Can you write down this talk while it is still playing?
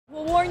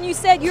and you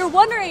said you're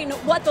wondering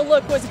what the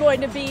look was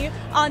going to be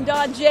on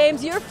Don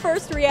James. Your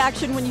first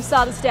reaction when you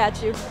saw the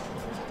statue?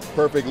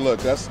 Perfect look.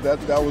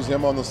 That was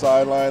him on the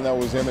sideline. That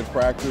was him at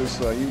practice.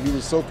 He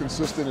was so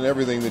consistent in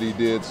everything that he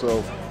did.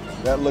 So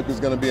that look is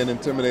going to be an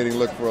intimidating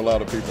look for a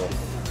lot of people.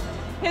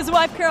 His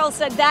wife Carol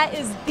said that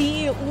is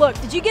the look.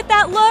 Did you get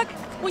that look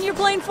when you're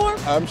playing for him?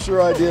 I'm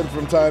sure I did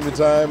from time to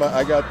time.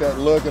 I got that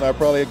look, and I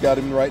probably got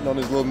him writing on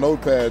his little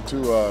notepad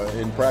too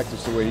in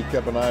practice, the way he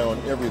kept an eye on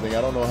everything.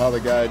 I don't know how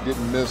the guy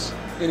didn't miss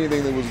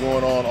anything that was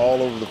going on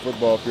all over the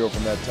football field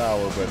from that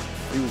tower, but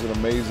he was an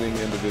amazing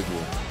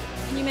individual.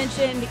 You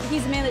mentioned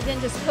he's a man that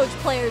didn't just coach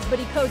players, but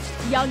he coached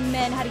young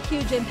men, had a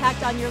huge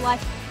impact on your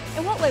life.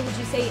 In what way would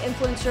you say he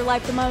influenced your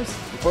life the most?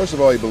 First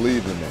of all, he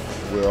believed in me,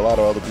 where a lot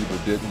of other people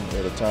didn't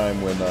at a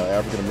time when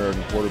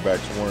African-American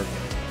quarterbacks weren't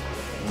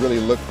really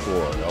looked for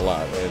a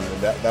lot.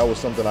 And that was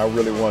something I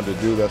really wanted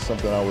to do. That's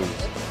something I was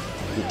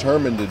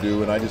determined to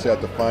do, and I just had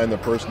to find the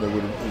person that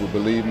would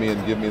believe me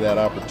and give me that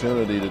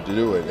opportunity to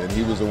do it. And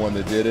he was the one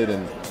that did it,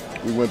 and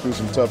we went through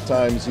some tough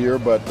times here,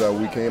 but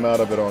we came out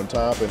of it on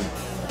top and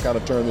kind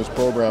of turned this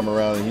program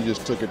around, and he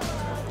just took it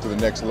to the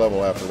next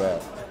level after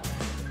that.